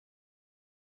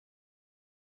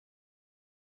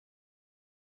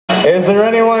Is there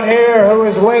anyone here who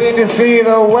is waiting to see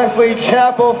the Wesley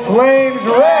Chapel Flames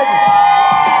red?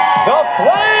 The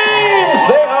Flames,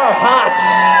 they are hot.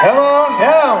 Come on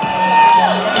down.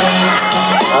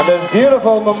 On this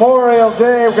beautiful Memorial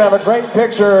Day, we're going to have a great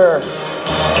picture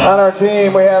on our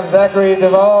team. We have Zachary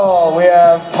Duvall, we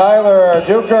have Tyler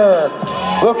Duker,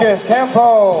 Lucas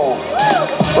Campo,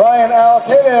 Ryan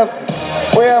Al-Khatib,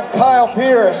 we have Kyle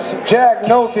Pierce, Jack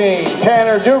Nolte,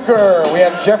 Tanner Duker, we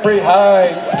have Jeffrey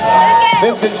Hides,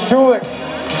 Vincent Stulik,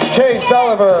 Chase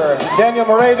Oliver, Daniel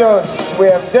Moredos, we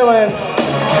have Dylan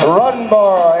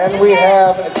Rodenbar, and we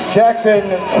have Jackson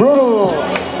Trudel.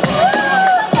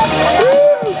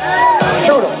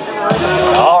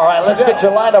 All right, let's get you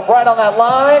lined up right on that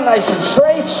line, nice and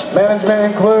straight.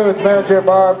 Management includes manager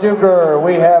Barb Duker.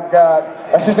 We have got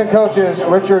assistant coaches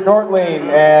Richard Nortling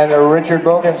and Richard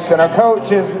Bogus, and our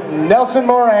coach is Nelson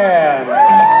Moran.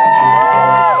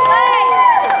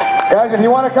 Guys, if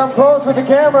you want to come close with the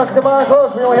cameras, come on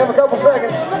close. We only have a couple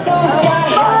seconds.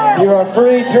 You are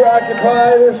free to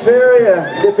occupy this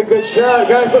area. Get the good shot.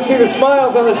 Guys, let's see the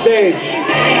smiles on the stage.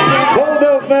 Hold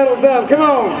those medals up. Come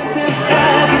on.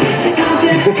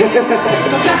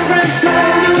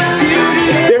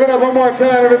 Give it up one more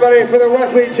time, everybody, for the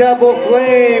Wesley Chapel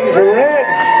Flames red.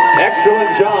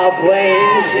 Excellent job,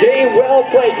 Flames. Game well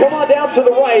played. Come on down to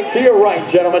the right, to your right,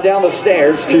 gentlemen. Down the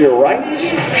stairs, to your right.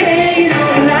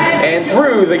 And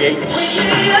through the gates.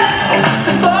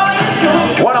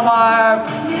 One of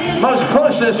my most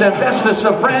closest and bestest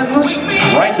of friends,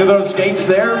 right to those gates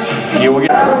there. You will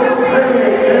get...